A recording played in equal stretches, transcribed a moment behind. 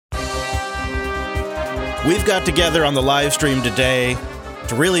We've got together on the live stream today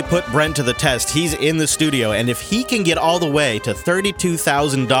to really put Brent to the test. He's in the studio, and if he can get all the way to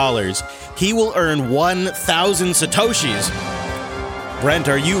 $32,000, he will earn 1,000 Satoshis. Brent,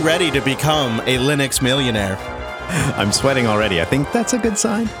 are you ready to become a Linux millionaire? I'm sweating already. I think that's a good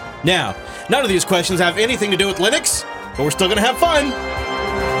sign. Now, none of these questions have anything to do with Linux, but we're still going to have fun.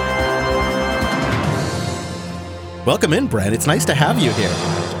 Welcome in, Brent. It's nice to have you here.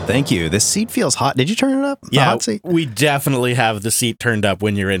 Thank you. This seat feels hot. Did you turn it up? Yeah, hot seat? We definitely have the seat turned up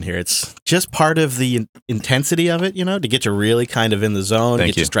when you're in here. It's just part of the intensity of it, to get you really kind of in the zone,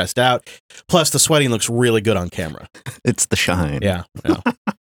 get you stressed out. Plus, the sweating looks really good on camera. It's the shine. Yeah.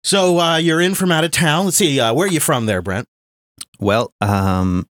 So you're in from out of town. Let's see. Where are you from there, Brent? Well,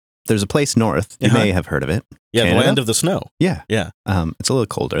 there's a place north. You may have heard of it. Yeah, Canada? the land of the snow. Yeah. Yeah. It's a little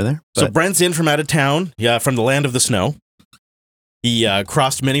colder there. So Brent's in from out of town. Yeah, from the land of the snow. He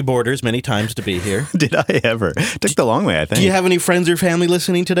crossed many borders many times to be here. Did I ever? Took the long way, I think. Do you have any friends or family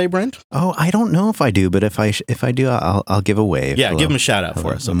listening today, Brent? Oh, I don't know if I do, but if I do, I'll give a wave. Yeah, give them a shout out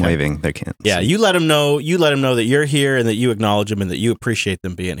for us. I'm waving. They can't. Yeah, you let them know. You let them know that you're here and that you acknowledge them and that you appreciate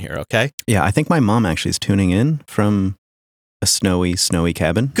them being here. Okay. Yeah, I think my mom actually is tuning in from a snowy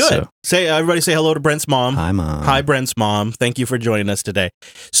cabin. Good. So. Everybody say hello to Brent's mom. Hi, Mom. Hi, Brent's mom. Thank you for joining us today.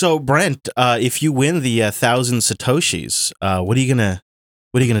 So, Brent, if you win the 1,000 Satoshis, what are you gonna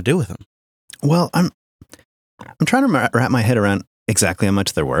do with them? Well, I'm trying to wrap my head around exactly how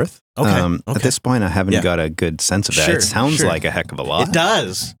much they're worth. Okay. At this point, I haven't got a good sense of that. Sure, it sounds like a heck of a lot. It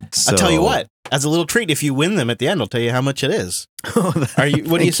does. So, I'll tell you what. As a little treat, if you win them at the end, I'll tell you how much it is. What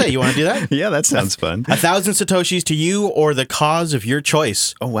do you say? You want to do that? Yeah, that sounds fun. 1,000 Satoshis to you or the cause of your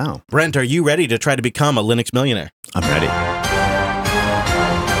choice. Oh, wow. Brent, are you ready to try to become a Linux millionaire? I'm ready.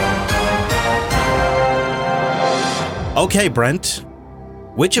 Okay, Brent.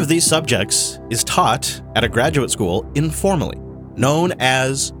 Which of these subjects is taught at a graduate school informally, known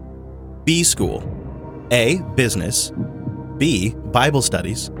as B school? A, business, B, Bible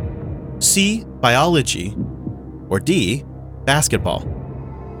studies, C, biology, or D, basketball?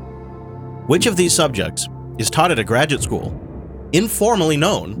 Which of these subjects is taught at a graduate school informally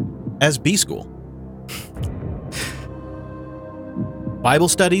known as B school? Bible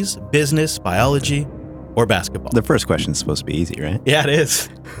studies, business, biology, or basketball? The first question's supposed to be easy, right? Yeah, it is.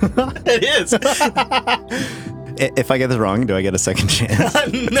 It is. If I get this wrong, do I get a second chance?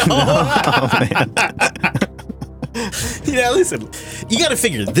 No. Oh, man. Listen, you got to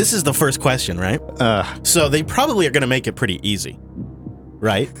figure this is the first question, right? So they probably are going to make it pretty easy,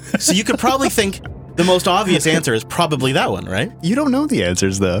 right? So you could probably think the most obvious answer is probably that one, right? You don't know the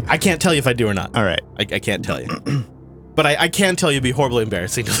answers, though. I can't tell you if I do or not. All right. I can't tell you. But I can tell you it'd be horribly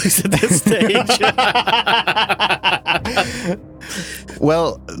embarrassing to lose at this stage.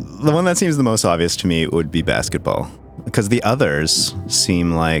 Well, the one that seems the most obvious to me would be basketball. Because the others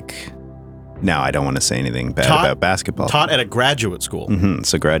seem like... Now, I don't want to say anything bad about basketball. Taught at a graduate school. Mm-hmm.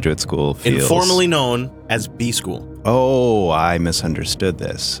 So graduate school feels... Informally known as B school. Oh, I misunderstood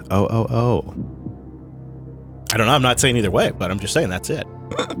this. Oh. I don't know. I'm not saying either way, but I'm just saying that's it.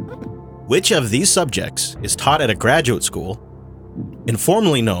 Which of these subjects is taught at a graduate school,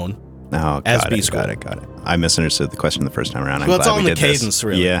 informally known as B school? Got it. I misunderstood the question the first time around. Well, it's all in the cadence,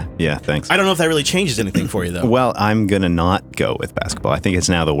 really. Yeah, thanks. I don't know if that really changes anything for you, though. Well, I'm going to not go with basketball. I think it's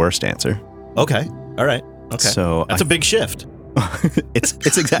now the worst answer. Okay. All right. Okay. So that's a big shift.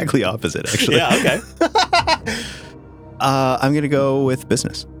 It's exactly opposite, actually. Yeah, okay. I'm going to go with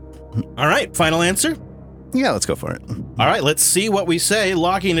business. All right. Final answer? Yeah, let's go for it. All right. Let's see what we say,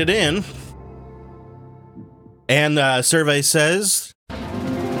 locking it in. And survey says...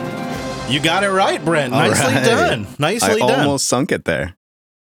 You got it right, Brent. Nicely done. Nicely done. I almost sunk it there.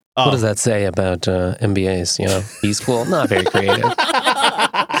 Oh. What does that say about MBAs? B school, not very creative.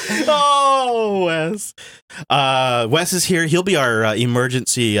 Oh, Wes. Wes is here. He'll be our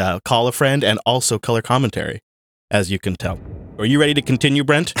emergency call-a-friend and also color commentary, as you can tell. Are you ready to continue,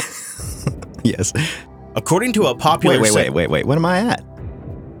 Brent? Yes. According to a popular... Wait. What am I at?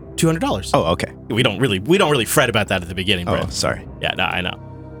 $200. Oh, okay. We don't really fret about that at the beginning, Brent. Oh, sorry. Yeah, no, I know.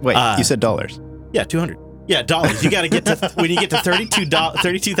 Wait, you said dollars. Yeah, 200. Yeah, dollars. You got to get to when you get to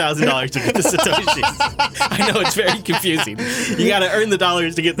 $32,000 to get the Satoshis. I know it's very confusing. You got to earn the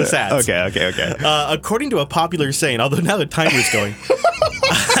dollars to get the sats. Okay. According to a popular saying, although now the timer's going,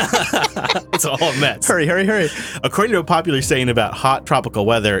 it's all a mess. Hurry. According to a popular saying about hot tropical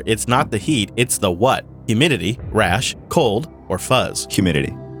weather, it's not the heat, it's the what? Humidity, rash, cold, or fuzz?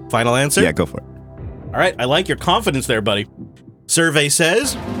 Humidity. Final answer? Yeah, go for it. All right, I like your confidence there, buddy. Survey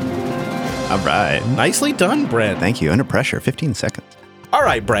says... All right. Nicely done, Brent. Thank you. Under pressure, 15 seconds. All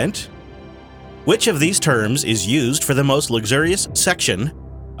right, Brent. Which of these terms is used for the most luxurious section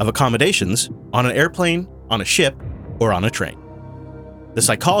of accommodations on an airplane, on a ship, or on a train? The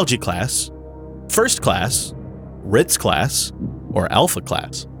psychology class, first class, Ritz class, or alpha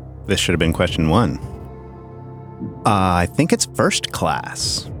class? This should have been question 1. I think it's first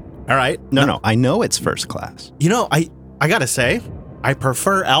class. All right. No, I know it's first class. You know, I gotta say, I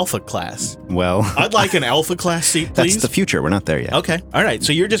prefer alpha class. Well, I'd like an alpha class seat, please. that's the future. We're not there yet. Okay. All right.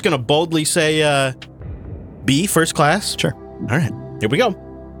 So you're just gonna boldly say B, first class? Sure. All right. Here we go.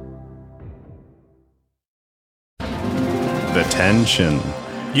 The tension.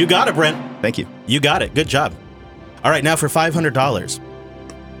 You got it, Brent. Thank you. You got it. Good job. All right. Now for $500.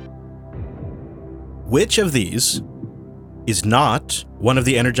 Which of these is not one of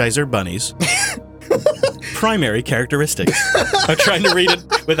the Energizer Bunny's primary characteristics? I'm trying to read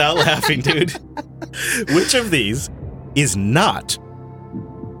it without laughing, dude. Which of these is not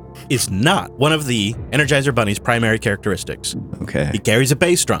one of the Energizer Bunny's primary characteristics? Okay. He carries a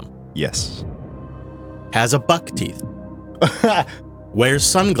bass drum, Yes. has a buck teeth, wears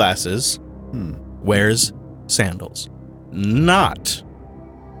sunglasses, wears sandals. Not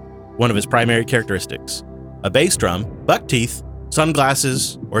one of his primary characteristics. A bass drum, buck teeth,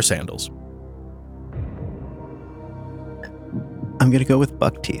 sunglasses, or sandals. I'm going to go with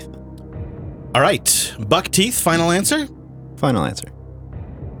buck teeth. All right. Buck teeth, final answer? Final answer.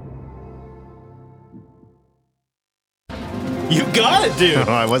 You got it, dude.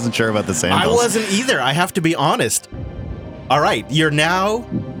 Oh, I wasn't sure about the sandals. I wasn't either. I have to be honest. All right. You're now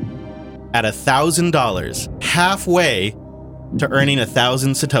at $1,000, halfway to earning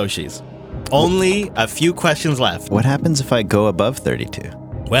 1,000 Satoshis. Only a few questions left. What happens if I go above 32?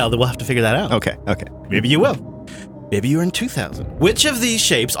 Well, then we'll have to figure that out. Okay. Maybe you will. Maybe you earn 2,000. Which of these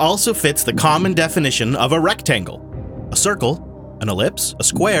shapes also fits the common definition of a rectangle? A circle, an ellipse, a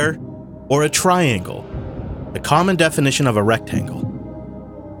square, or a triangle? The common definition of a rectangle.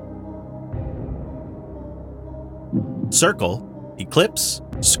 Circle, ellipse,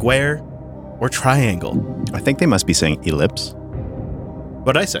 square, or triangle? I think they must be saying ellipse.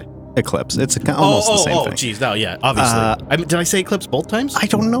 What'd I say? Eclipse. It's almost the same thing. Geez, no, yeah, obviously. Did I say eclipse both times? I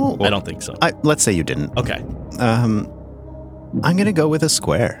don't know. I don't think so. Let's say you didn't. Okay. I'm going to go with a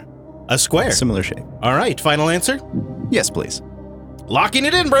square. A square. Similar shape. All right, final answer? Yes, please. Locking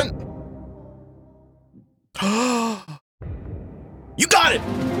it in, Brent. You got it!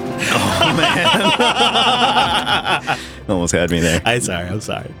 Oh, man. Almost had me there. I'm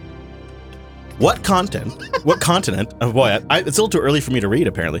sorry. What continent, oh boy, it's a little too early for me to read,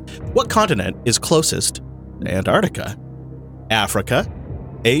 apparently. What continent is closest to Antarctica? Africa,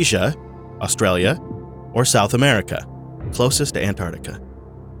 Asia, Australia, or South America? Closest to Antarctica.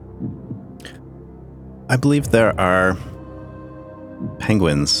 I believe there are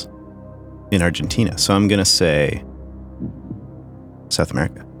penguins in Argentina, so I'm going to say South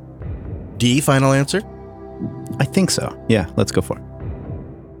America. D, final answer? I think so. Yeah, let's go for it.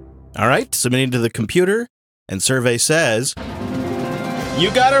 All right, submitting to the computer, and survey says,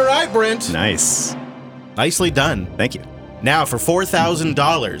 you got it right, Brent. Nice. Nicely done. Thank you. Now for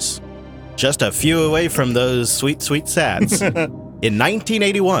 $4,000, just a few away from those sweet, sweet sats. In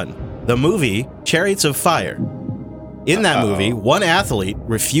 1981, the movie Chariots of Fire. In that movie, one athlete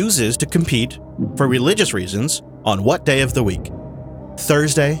refuses to compete for religious reasons on what day of the week?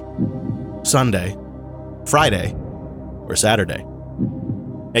 Thursday, Sunday, Friday, or Saturday?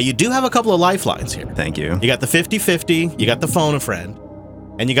 Now, you do have a couple of lifelines here. Thank you. You got the 50-50, you got the phone a friend,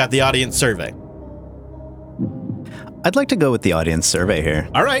 and you got the audience survey. I'd like to go with the audience survey here.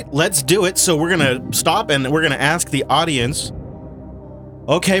 All right, let's do it. So we're going to stop and we're going to ask the audience.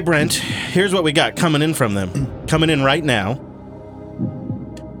 Okay, Brent, here's what we got coming in from them. Coming in right now.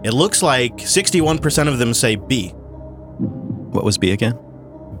 It looks like 61% of them say B. What was B again?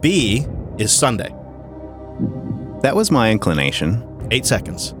 B is Sunday. That was my inclination. 8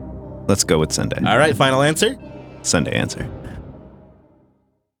 seconds. Let's go with Sunday. All right, final answer? Sunday answer.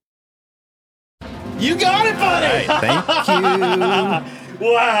 You got it, buddy! Thank you.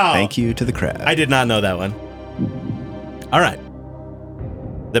 Wow. Thank you to the crowd. I did not know that one. All right.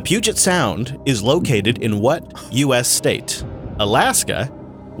 The Puget Sound is located in what U.S. state? Alaska,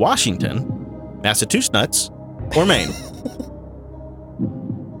 Washington, Massachusetts, or Maine?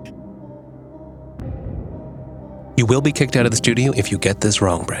 You will be kicked out of the studio if you get this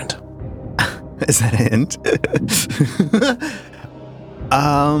wrong, Brent. Is that a hint?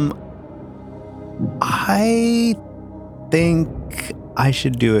 I think I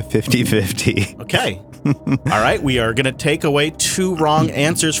should do a 50-50. Okay. All right, we are going to take away 2 wrong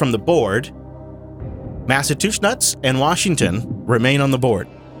answers from the board. Massachusetts and Washington remain on the board.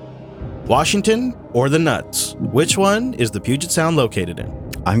 Washington or the Nuts? Which one is the Puget Sound located in?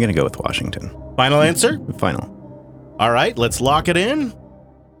 I'm going to go with Washington. Final answer? Final. All right, let's lock it in.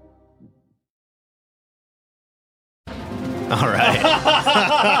 All right.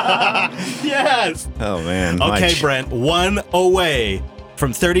 Yes. Oh, man. Okay, Brent, one away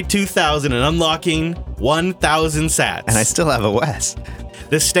from 32,000 and unlocking 1,000 sats. And I still have a Wes.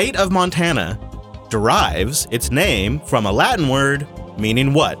 The state of Montana derives its name from a Latin word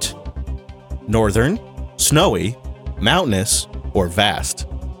meaning what? Northern, snowy, mountainous, or vast?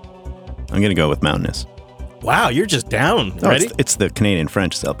 I'm going to go with mountainous. Wow, you're just down. Oh, Ready? it's the Canadian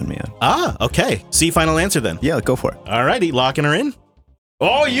French that's helping me out. Ah, okay. See, final answer then. Yeah, go for it. All righty, locking her in.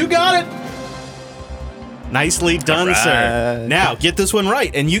 Oh, you got it. Nicely done, sir. Now, get this one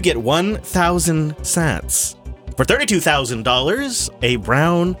right, and you get 1,000 sats. For $32,000, a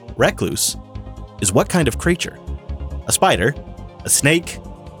brown recluse is what kind of creature? A spider, a snake,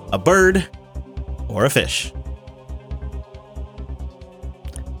 a bird, or a fish?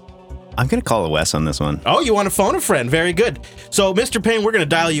 I'm going to call a Wes on this one. Oh, you want to phone a friend? Very good. So, Mr. Payne, we're going to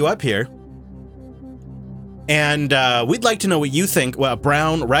dial you up here. And we'd like to know what you think a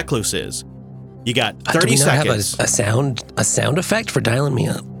brown recluse is. You got 30 do we not seconds. have a sound effect for dialing me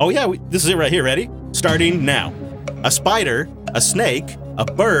up? Oh, yeah. This is it right here. Ready? Starting now. A spider, a snake, a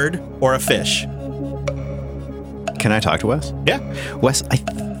bird, or a fish? Can I talk to Wes? Yeah. Wes,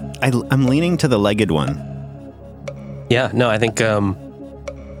 I'm leaning to the legged one. Yeah, no, I think I'm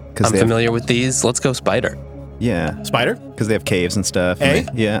familiar with these. Let's go spider. Yeah. Spider? Because they have caves and stuff. A?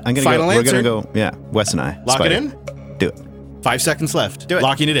 Yeah, I'm gonna Final go. We're answer? gonna go. Yeah, Wes and I. Lock Spider. it in? Do it. 5 seconds left. Do it.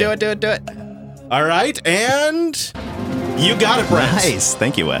 Locking it in. Do it. All right, and you got it, Brent. Nice.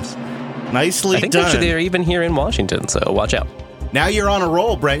 Thank you, Wes. Nicely I think done. actually they're even here in Washington, so watch out. Now you're on a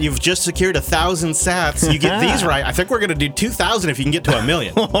roll, Brent. You've just secured 1,000 sats. You get these right. I think we're going to do 2,000 if you can get to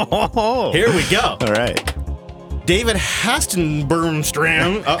 1,000,000. Here we go. All right. David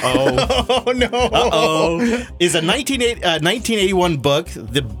Hastenbermstrand, Oh no. is a 1981 book.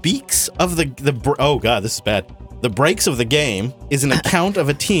 The Beaks of oh god, this is bad. The Breaks of the Game is an account of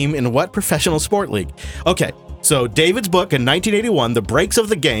a team in what professional sport league? Okay, so David's book in 1981, The Breaks of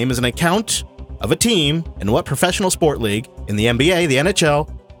the Game, is an account of a team in what professional sport league? In the NBA, the NHL,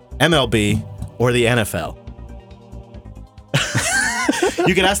 MLB, or the NFL?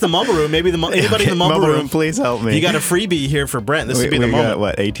 You can ask the Mumble Room. Maybe anybody in the Mumble Room, please help me. You got a freebie here for Brent. This would be the we moment. got,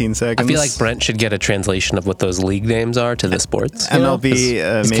 what, 18 seconds? I feel like Brent should get a translation of what those league names are to the sports. you know? MLB,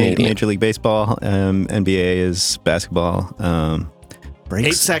 It's Canadian. Major League Baseball, NBA is basketball.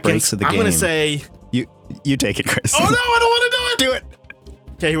 8 seconds. Breaks of the I'm game. going to say... You take it, Chris. Oh, no, I don't want to do it. Do it.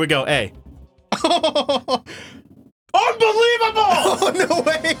 Okay, here we go. A. Unbelievable! Oh, no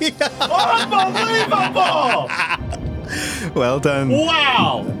way. Unbelievable! Well done.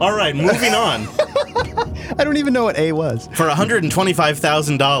 Wow! All right, moving on. I don't even know what A was. For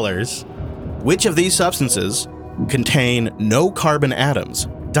 $125,000, which of these substances contain no carbon atoms?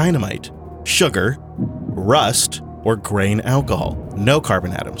 Dynamite, sugar, rust, or grain alcohol? No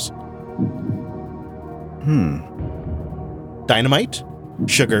carbon atoms. Dynamite,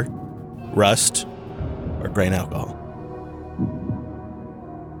 sugar, rust, or grain alcohol?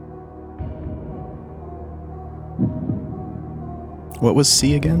 What was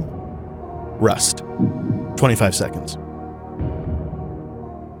C again? Rust. 25 seconds.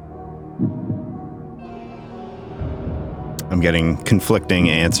 I'm getting conflicting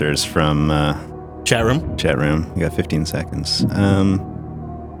answers from Chat room. chat room. You got 15 seconds.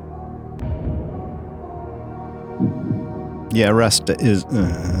 Yeah, Rust is...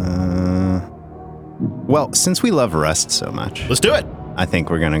 well, since we love Rust so much, Let's do it. I think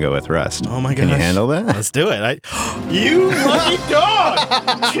we're going to go with Rust. Oh my gosh. Can you handle that? Let's do it. You lucky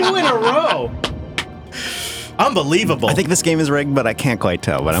dog! 2 in a row. Unbelievable. I think this game is rigged, but I can't quite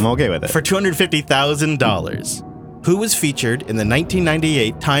tell, but I'm okay with it. For $250,000, who was featured in the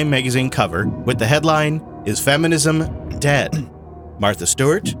 1998 Time magazine cover with the headline, Is Feminism Dead? Martha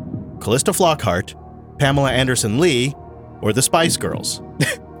Stewart, Callista Flockhart, Pamela Anderson Lee, or the Spice Girls?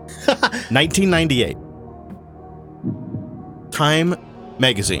 1998. Time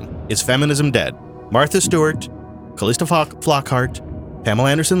magazine, Is Feminism Dead? Martha Stewart, Callista Flockhart,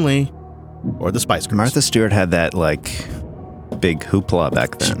 Pamela Anderson Lee, or the Spice Girls? Martha Stewart had that, big hoopla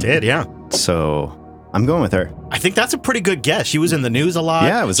back then. She did, yeah. So I'm going with her. I think that's a pretty good guess. She was in the news a lot.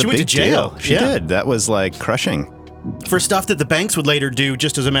 Yeah, it was she a went big to jail. deal. She did. That was, crushing. For stuff that the banks would later do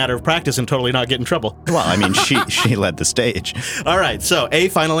just as a matter of practice and totally not get in trouble. Well, I mean, she led the stage. All right, so A,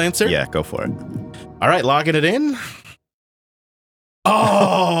 final answer? Yeah, go for it. All right, logging it in.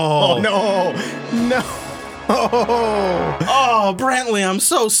 Oh! no. No. Oh. Oh, Oh, Brentley, I'm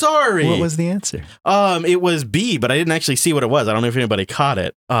so sorry. What was the answer? It was B, but I didn't actually see what it was. I don't know if anybody caught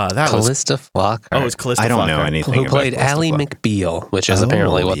it. That was Callista Flockhart. Oh, it was Callista I don't know Flockhart. anything Who about played Callista Ally Flockhart. McBeal, which is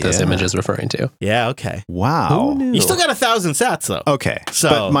apparently what this yeah. image is referring to. Yeah, okay. Wow. You still got 1,000 sats, though. Okay. So-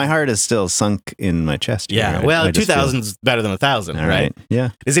 but my heart is still sunk in my chest. Yeah, here, right? well, I just feel- 2,000's better than 1,000, All right? Yeah.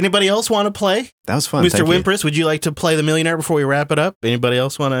 Does anybody else want to play? That was fun. Mr. Thank you. Wimpress, would you like to play the millionaire before we wrap it up? Anybody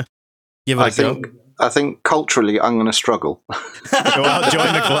else want to give it a go? I think culturally I'm going to struggle. Well,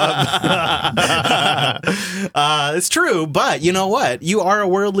 join the club. It's true, but you know what? You are a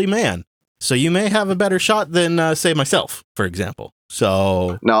worldly man, so you may have a better shot than, say, myself, for example.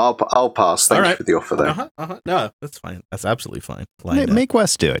 So No, I'll pass. Thanks All right. for the offer, though. No, that's fine. That's absolutely fine. Make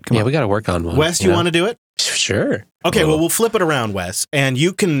Wes do it. Come Yeah, on. we got to work on one. Wes, you want to do it? Sure. Okay, well, we'll flip it around, Wes, and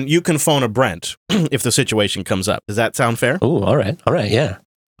you can phone a Brent if the situation comes up. Does that sound fair? Oh, all right. All right. Yeah.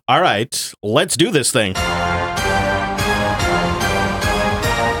 All right, let's do this thing.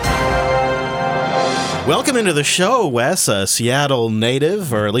 Welcome into the show, Wes, a Seattle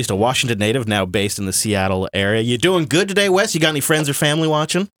native, or at least a Washington native, now based in the Seattle area. You doing good today, Wes? You got any friends or family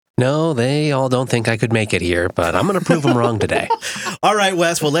watching? No, they all don't think I could make it here, but I'm going to prove them wrong today. All right,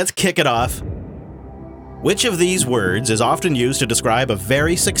 Wes, well, let's kick it off. Which of these words is often used to describe a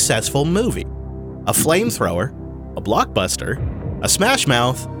very successful movie? A flamethrower, a blockbuster, a smash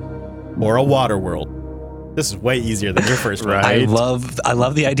mouth, or a water world? This is way easier than your first one. I love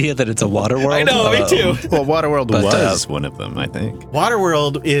the idea that it's a water world. I know, me too. Well, Waterworld But, was one of them, I think.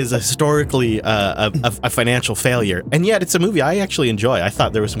 Waterworld is historically a financial failure, and yet it's a movie I actually enjoy. I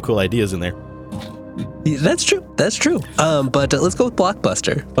thought there were some cool ideas in there. Yeah, that's true. That's true. But let's go with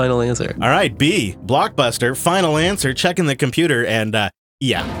Blockbuster. Final answer. All right, B, Blockbuster, final answer, checking the computer, and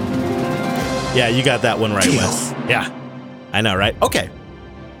yeah, you got that one right, Wes. Yeah, I know, right? Okay,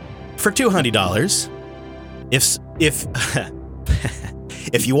 for $200, if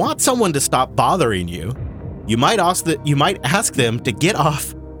if you want someone to stop bothering you, you might ask them to get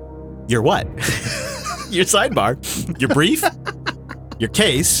off your what? Your sidebar, your brief, your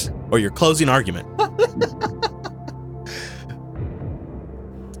case, or your closing argument.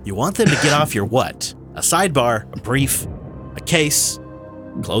 You want them to get off your what? A sidebar, a brief, a case,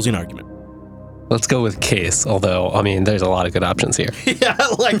 closing argument. Let's go with case, although, I mean, there's a lot of good options here. Yeah,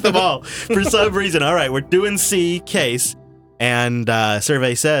 I like them all. For some reason. All right, we're doing C, case, and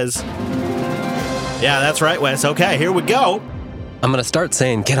survey says, yeah, that's right, Wes. Okay, here we go. I'm going to start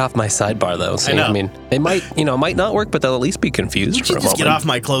saying, get off my sidebar, though. So, I know. I mean, they might not work, but they'll at least be confused Would for you a just moment. get off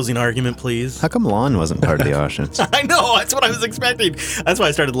my closing argument, please? How come lawn wasn't part of the options? I know, that's what I was expecting. That's why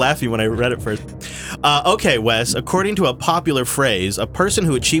I started laughing when I read it first. Okay, Wes, according to a popular phrase, a person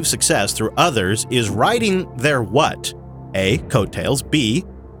who achieves success through others is riding their what? A, coattails, B,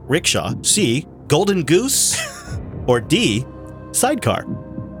 rickshaw, C, golden goose, or D, sidecar.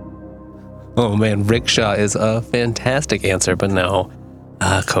 Oh, man, rickshaw is a fantastic answer, but no,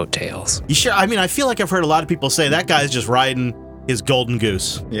 coattails. You sure? I mean, I feel like I've heard a lot of people say that guy's just riding his golden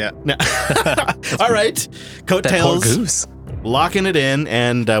goose. Yeah. No. All right, That poor coattails, goose. locking it in,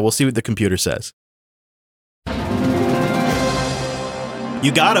 and we'll see what the computer says.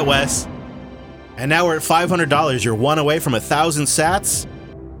 You got it, Wes. And now we're at $500. You're one away from 1,000 sats.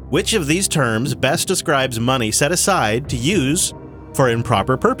 Which of these terms best describes money set aside to use for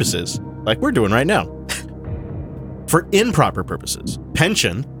improper purposes, like we're doing right now? For improper purposes: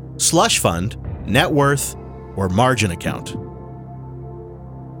 pension, slush fund, net worth, or margin account.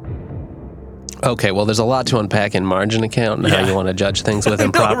 Okay, well, there's a lot to unpack in margin account and Yeah. how you want to judge things with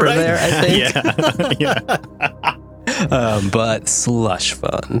improper right? there, I think. Yeah. But slush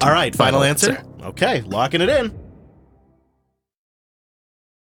fund. All right, final answer. Okay, locking it in.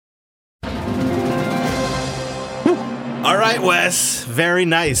 All right, Wes. Very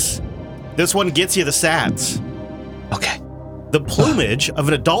nice. This one gets you the sats. Okay. The plumage of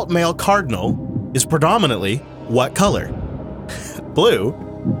an adult male cardinal is predominantly what color? Blue,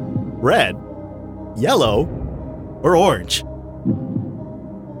 red, yellow, or orange?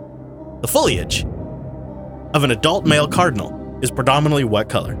 The foliage of an adult male cardinal is predominantly what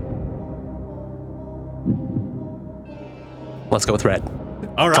color? Let's go with red.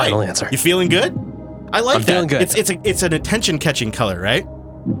 All right. Final answer. You feeling good? I like I'm that. feeling good. It's an attention-catching color, right?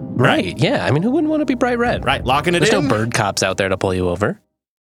 Right. Yeah. I mean, who wouldn't want to be bright red? Right. Locking it There's in. no bird cops out there to pull you over.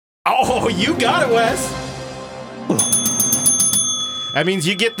 Oh, you got it, Wes. That means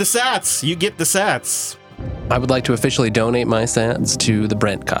you get the sats. You get the sats. I would like to officially donate my sats to the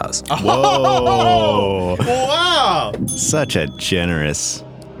Brent cause. Whoa. Wow. Such a generous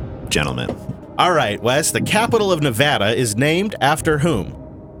gentleman. All right, Wes. The capital of Nevada is named after whom?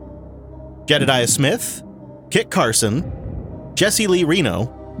 Jedediah Smith, Kit Carson, Jesse Lee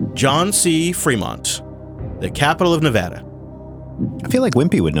Reno, John C. Fremont, the capital of Nevada. I feel like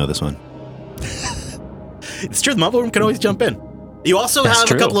Wimpy would know this one. It's true. The Mumble Room can always jump in. You also That's have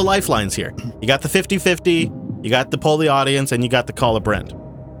true. a couple of lifelines here. You got the 50-50, you got the poll the audience, and you got the call of Brent.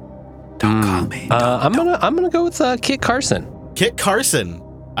 Don't call me. I'm gonna go with Kit Carson. Kit Carson.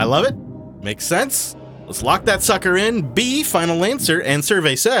 I love it. Makes sense. Let's lock that sucker in. B, final answer, and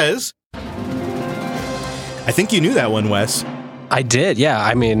survey says... I think you knew that one, Wes. I did, yeah.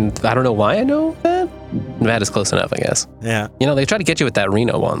 I mean, I don't know why I know that. Nevada's close enough, I guess. Yeah, You know, they tried to get you with that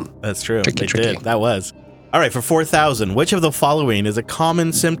Reno one. that's true. Tricky, They tricky. did. That was. All right, for 4,000, which of the following is a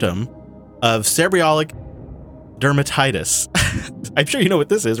common symptom of seborrheic dermatitis? I'm sure you know what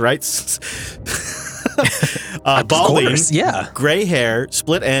this is, right? Balding, course, yeah. gray hair,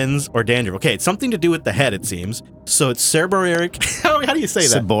 split ends, or dandruff. Okay, it's something to do with the head, it seems. So it's seborrheic. How do you say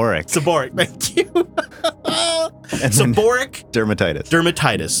that? Seborrheic. Seborrheic. Thank you. And then Seborrheic dermatitis.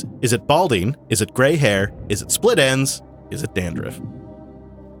 dermatitis. Is it balding? Is it gray hair? Is it split ends? Is it dandruff?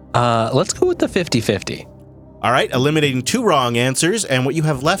 Let's go with the 50-50. All right, eliminating 2 wrong answers. And what you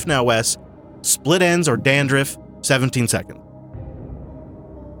have left now, Wes, split ends or dandruff, 17 seconds.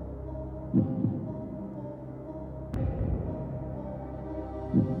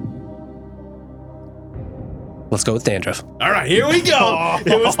 Let's go with dandruff. All right, here we go.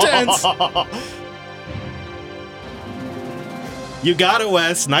 It was tense. You got it,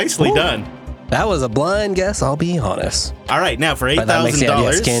 Wes. Nicely done. That was a blind guess, I'll be honest. All right, now for But that makes the idea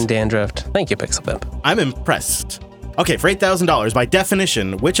 $8,000. skin dandruff. Thank you, Pixel Pimp. I'm impressed. Okay, for $8,000, by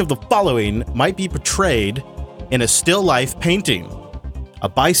definition, which of the following might be portrayed in a still life painting? A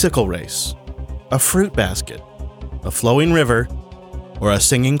bicycle race, a fruit basket, a flowing river, or a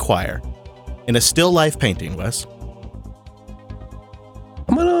singing choir? In a still life painting, Wes.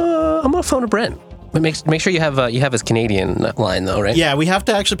 I'm gonna phone a Brent. But make sure you have his Canadian line though, right? Yeah, we have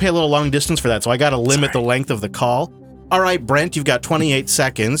to actually pay a little long distance for that, so I got to limit the length of the call. All right, Brent, you've got 28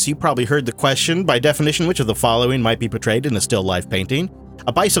 seconds. You probably heard the question. By definition, which of the following might be portrayed in a still life painting?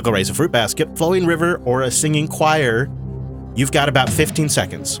 A bicycle race, a fruit basket, flowing river, or a singing choir? You've got about 15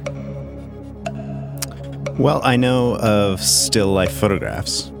 seconds. Well, I know of still life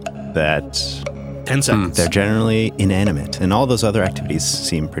photographs that 10 seconds. they're generally inanimate, and all those other activities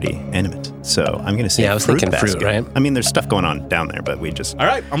seem pretty animate. So I'm going to say Yeah, I was thinking fruit, basket. right? I mean, there's stuff going on down there, but we just... All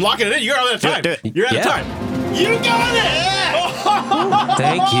right, I'm locking it in. You're out of time. Do it. You're out of Yeah. time. You got it!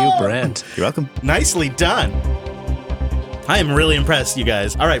 Thank you, Brent. You're welcome. Nicely done. I am really impressed, you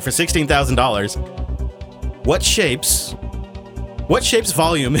guys. All right, for $16,000, what shapes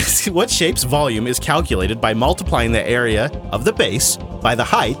volume is calculated by multiplying the area of the base by the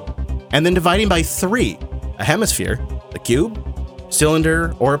height and then dividing by 3? A hemisphere, a cube,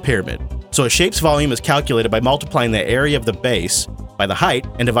 cylinder, or a pyramid. So a shape's volume is calculated by multiplying the area of the base by the height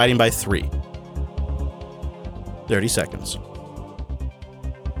and dividing by 3. 30 seconds.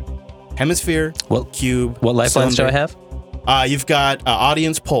 Hemisphere, cube. What lifelines do I cylinder. have? You've got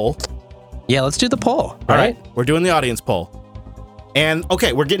audience poll. Yeah, let's do the poll. All right, we're doing the audience poll. And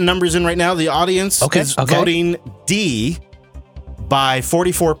okay, we're getting numbers in right now. The audience is voting D by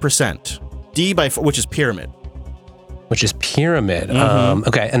 44%. D by which is pyramid. Which is pyramid.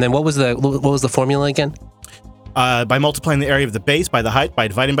 Okay, and then what was the formula again? By multiplying the area of the base by the height by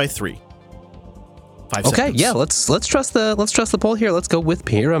dividing by 3. 5 Okay, seconds. yeah, let's trust the poll here. Let's go with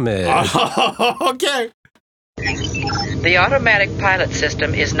pyramid. Okay. The automatic pilot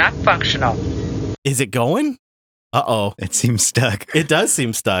system is not functional. Is it going? Uh-oh. It seems stuck. It does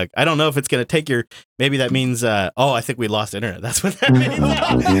seem stuck. I don't know if it's going to take your... Maybe that means... I think we lost internet. That's what that means.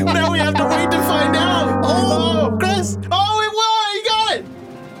 Now we have to wait to find out. Oh, Chris. Oh, it won. You got it.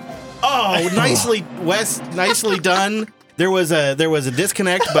 Oh, nicely, Wes. Nicely done. There was a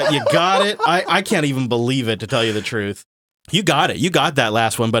disconnect, but you got it. I can't even believe it, to tell you the truth. You got it. You got that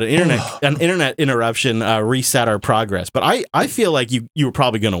last one, but an internet interruption reset our progress. But I feel like you were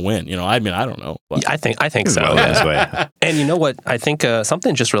probably going to win. You know, I mean, I don't know. But. I think so. Well, this way. And you know what? I think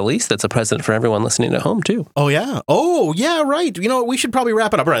something just released that's a present for everyone listening at home too. Oh yeah, right. You know, we should probably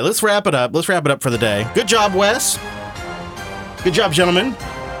wrap it up. All right, let's wrap it up. Let's wrap it up for the day. Good job, Wes. Good job, gentlemen.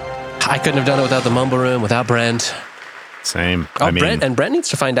 I couldn't have done it without the Mumble Room, without Brent. Same. Oh, Brent needs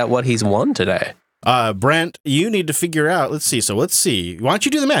to find out what he's won today. Brent, you need to figure out. Let's see. Why don't you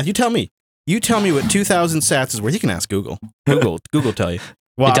do the math? You tell me. You tell me what 2,000 sats is worth. You can ask Google. Google tell you.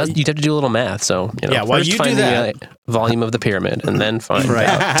 Well, you have to do a little math. So yeah, while you find do that, the volume of the pyramid, and then find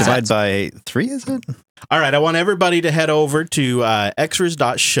out. Divide by 3, is it? All right. I want everybody to head over to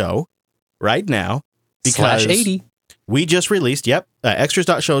xers.show right now because /80. we just released,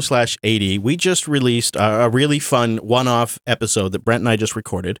 extras.show/80. We just released a really fun one-off episode that Brent and I just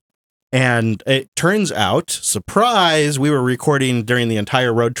recorded. And it turns out, surprise, we were recording during the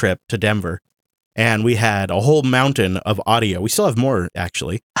entire road trip to Denver. And we had a whole mountain of audio. We still have more,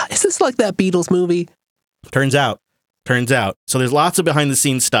 actually. Is this like that Beatles movie? Turns out. So there's lots of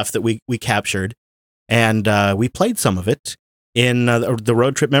behind-the-scenes stuff that we captured. And we played some of it in the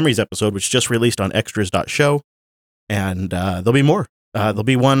Road Trip Memories episode, which just released on extras.show. And there'll be more. There'll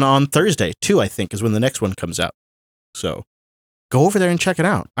be one on Thursday, too, I think, is when the next one comes out. So go over there and check it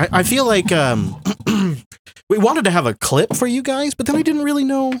out. I feel like we wanted to have a clip for you guys, but then I didn't really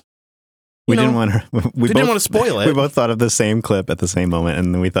know. We didn't want to spoil it. We both thought of the same clip at the same moment,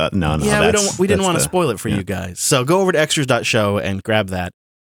 and then we thought, no. Yeah, we didn't want to spoil it for you guys. So go over to extras.show and grab that.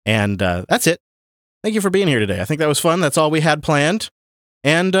 And that's it. Thank you for being here today. I think that was fun. That's all we had planned.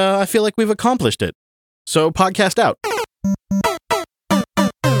 And I feel like we've accomplished it. So podcast out.